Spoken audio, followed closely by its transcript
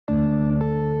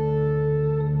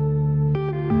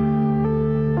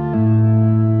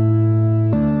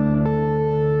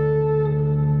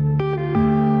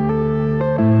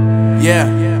Yeah.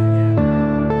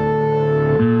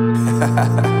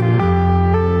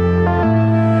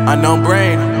 Unknown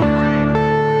Brain,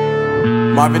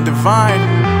 Marvin Divine.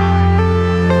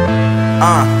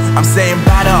 I'm saying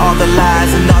bye to all the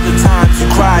lies and all the times you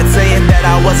cried, saying that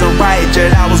I wasn't right,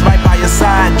 yet I was right by your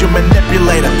side. You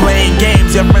manipulator, playing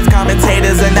games, your friends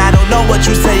commentators, and I don't know what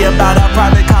you say about our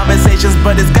private conversations,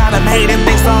 but it's got them hating.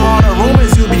 Thanks to all the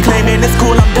rumors you be claiming. It's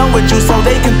cool, I'm done with you, so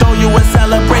they can throw you a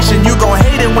celebration. You gon'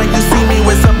 hate it when you see me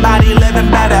with somebody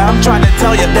living better. I'm trying to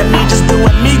tell you that me just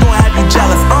doing me gon' have you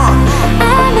jealous.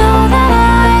 I know that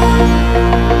I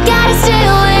gotta stay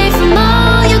away from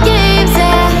all your games,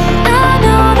 yeah. I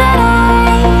know that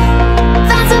I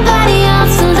found somebody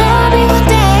else to love me one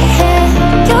day, yeah.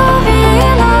 You'll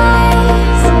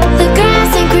realize the grass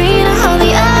ain't greener on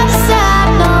the other side,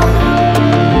 no.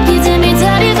 You did me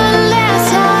dirty for the last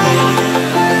time,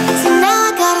 so now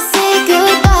I gotta say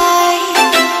goodbye.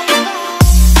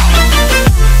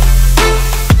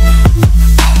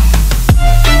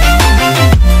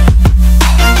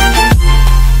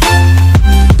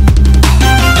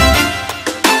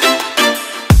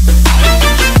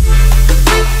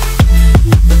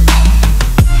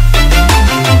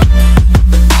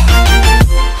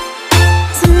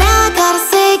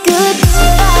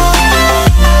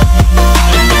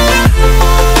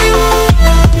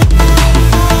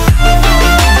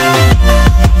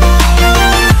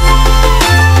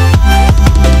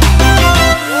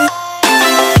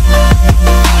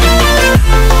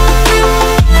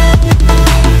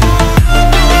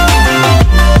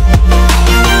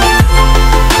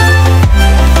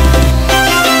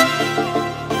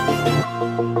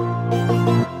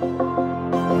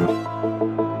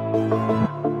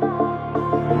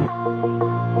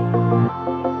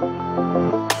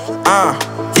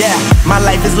 Yeah, my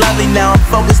life is lovely now, I'm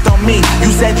focused on me.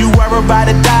 You said you were about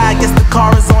to die, I guess the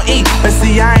car is on E. But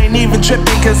see, I ain't even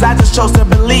tripping, cause I just chose to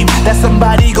believe that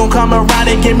somebody gon' come around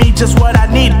and give me just what I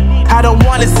need. I don't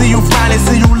wanna see you frowning,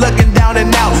 see you looking down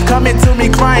and out, coming to me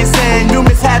crying, saying you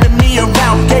miss having me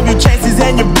around. Gave you chances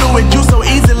and you blew it, you so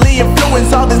easily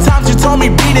influenced. All the times you told me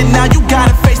beat it, now you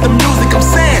gotta face the music. I'm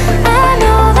saying I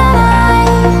know that I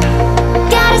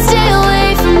gotta stay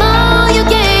away from all your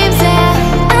games, yeah.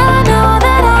 I know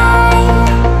that I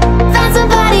found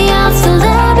somebody else to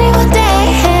love me one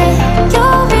day, yeah.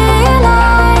 You'll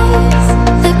realize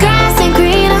the grass ain't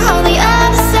greener on the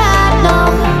other side,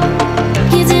 no.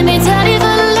 You did me dirty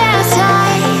for the last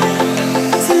time,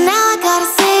 so now I gotta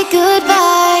say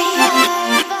goodbye.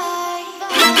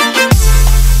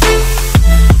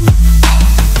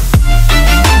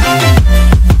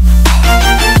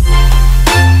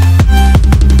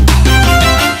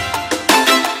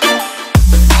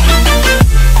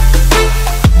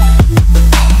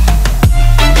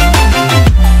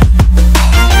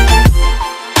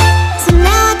 So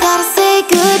now I gotta say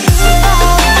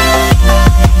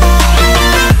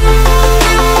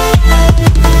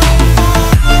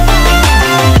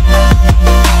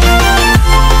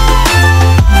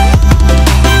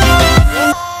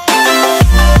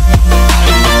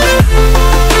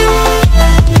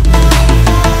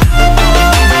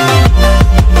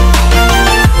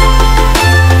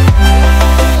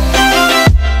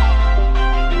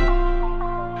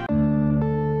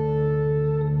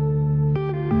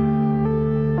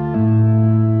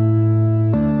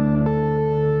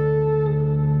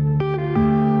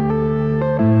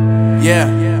yeah.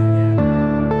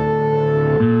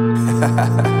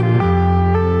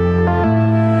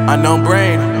 Unknown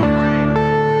Brain,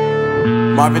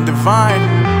 Marvin Divine.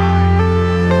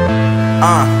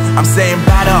 I'm saying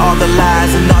bye to all the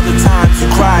lies and all the times you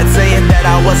cried, saying that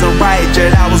I wasn't right,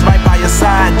 yet I was right by your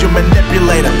side. You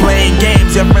manipulator, playing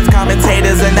games, your friends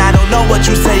commentators, and I don't know what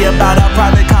you say about our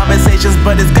private conversations,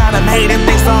 but it's got them hating.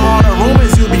 Thanks to all the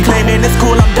rumors you be claiming. It's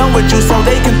cool, I'm done with you, so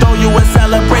they can throw you a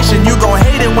celebration. You gon'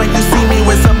 hate it when you see me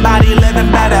with somebody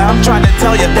living better. I'm trying to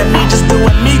tell you that me just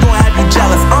doing me gon' have you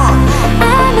jealous.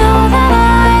 I know that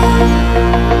I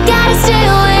gotta stay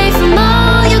away from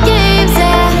all your games,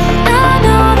 yeah. I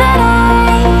know that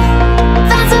I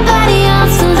found somebody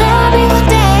else to love me one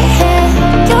day, yeah.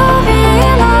 You'll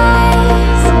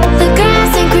realize the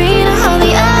grass ain't greener on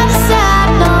the other side,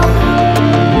 no.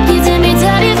 You did me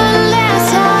dirty for the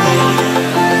last time,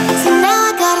 so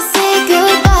now I gotta say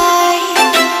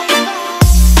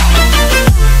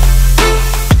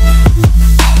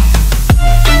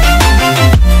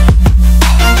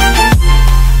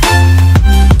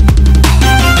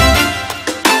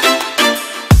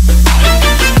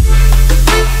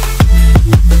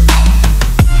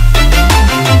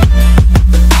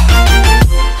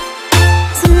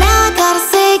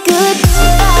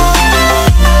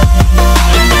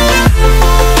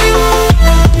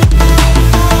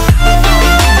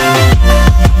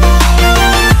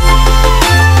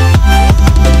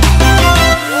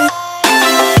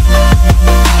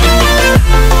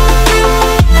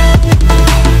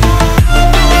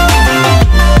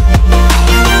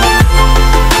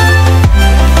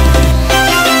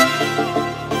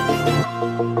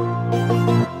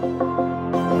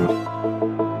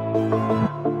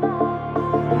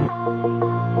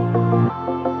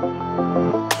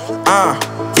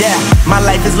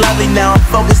is lovely, now I'm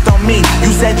focused on me.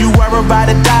 You said you were about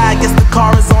to die, I guess the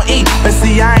car is on E. But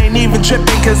see, I ain't even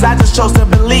tripping, cause I just chose to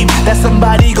believe that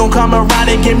somebody gon' come around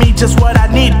and give me just what I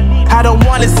need. I don't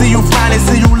wanna see you flying,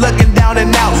 see you looking down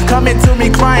and out, coming to me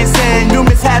crying, saying you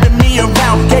miss having me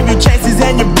around. Gave you chances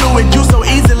and you blew it, you so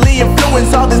easily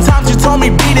influenced. All the times you told me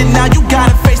beat it, now you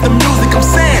gotta face the music. I'm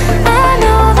saying I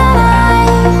know that I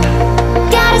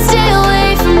gotta stay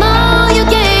away from all your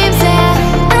games, yeah.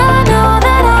 I know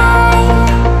that I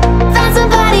found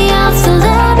somebody else to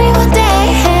love me one day,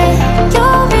 and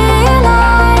you'll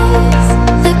realize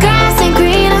the grass ain't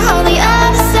greener on the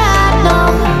other side, no.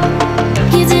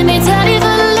 You did me dirty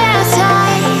for the last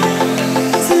time,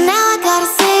 so now I gotta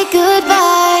say goodbye.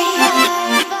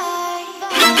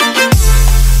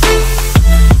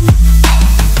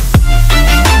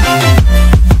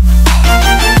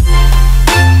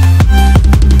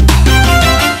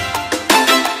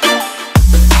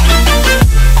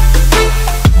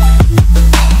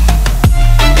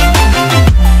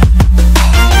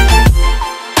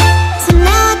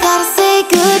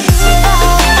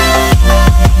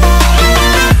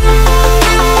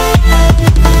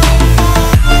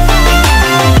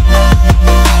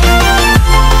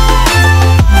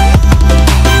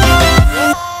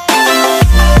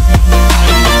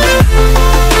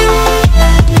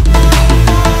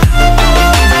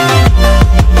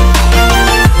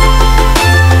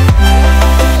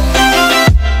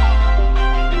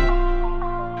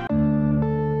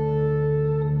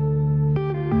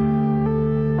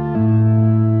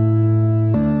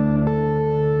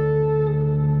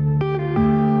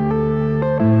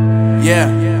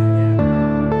 yeah.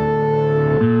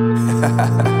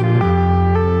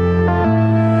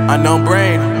 Unknown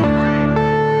Brain,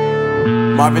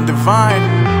 Marvin Divine.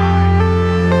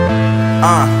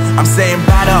 I'm saying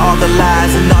bye to all the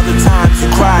lies and all the times you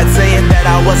cried, saying that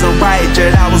I wasn't right,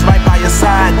 yet I was right by your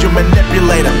side. You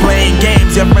manipulator, playing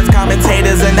games, your friends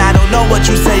commentators, and I don't know what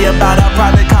you say about our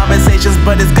private conversations,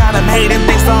 but it's got them hating.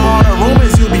 Thanks to all the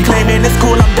rumors you be claiming. It's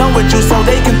cool, I'm done with you, so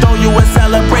they can throw you a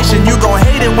celebration. You gon'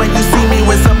 hate it when you see me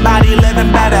with somebody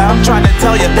living better. I'm trying to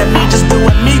tell you that me just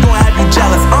doing me gon' have you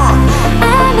jealous.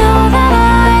 I know that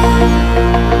I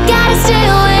gotta stay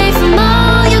away from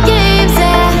all your games,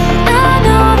 yeah. I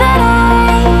know that I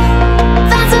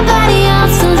found somebody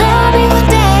else to love me one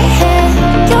day, and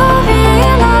you'll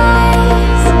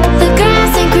realize the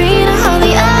grass ain't greener on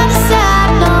the other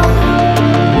side, no.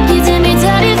 You did me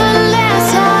dirty for the last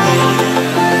time,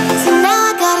 so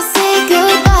now I gotta say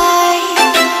goodbye.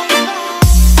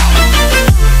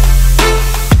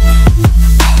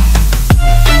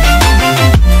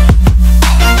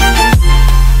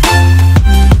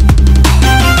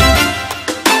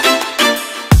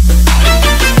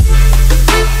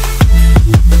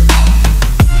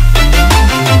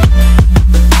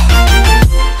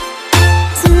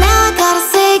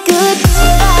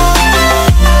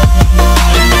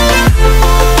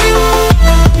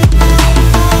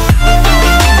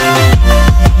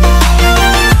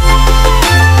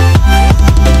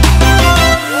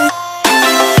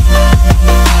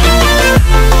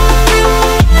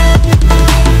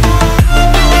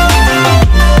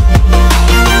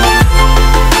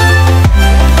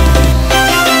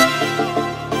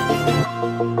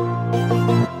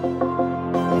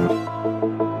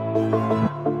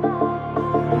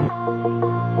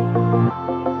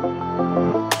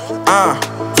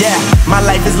 Yeah, my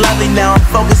life is lovely now, I'm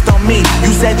focused on me.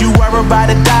 You said you were about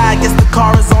to die, I guess the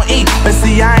car is on E. But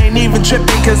see, I ain't even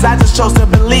tripping, cause I just chose to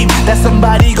believe that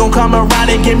somebody gon' come around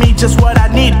and give me just what I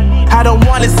need. I don't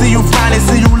wanna see you flying,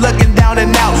 see you looking down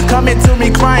and out, coming to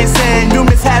me crying, saying you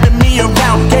miss having me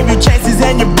around. Gave you chances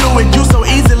and you blew it, you so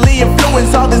easily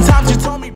influenced. All the times you told me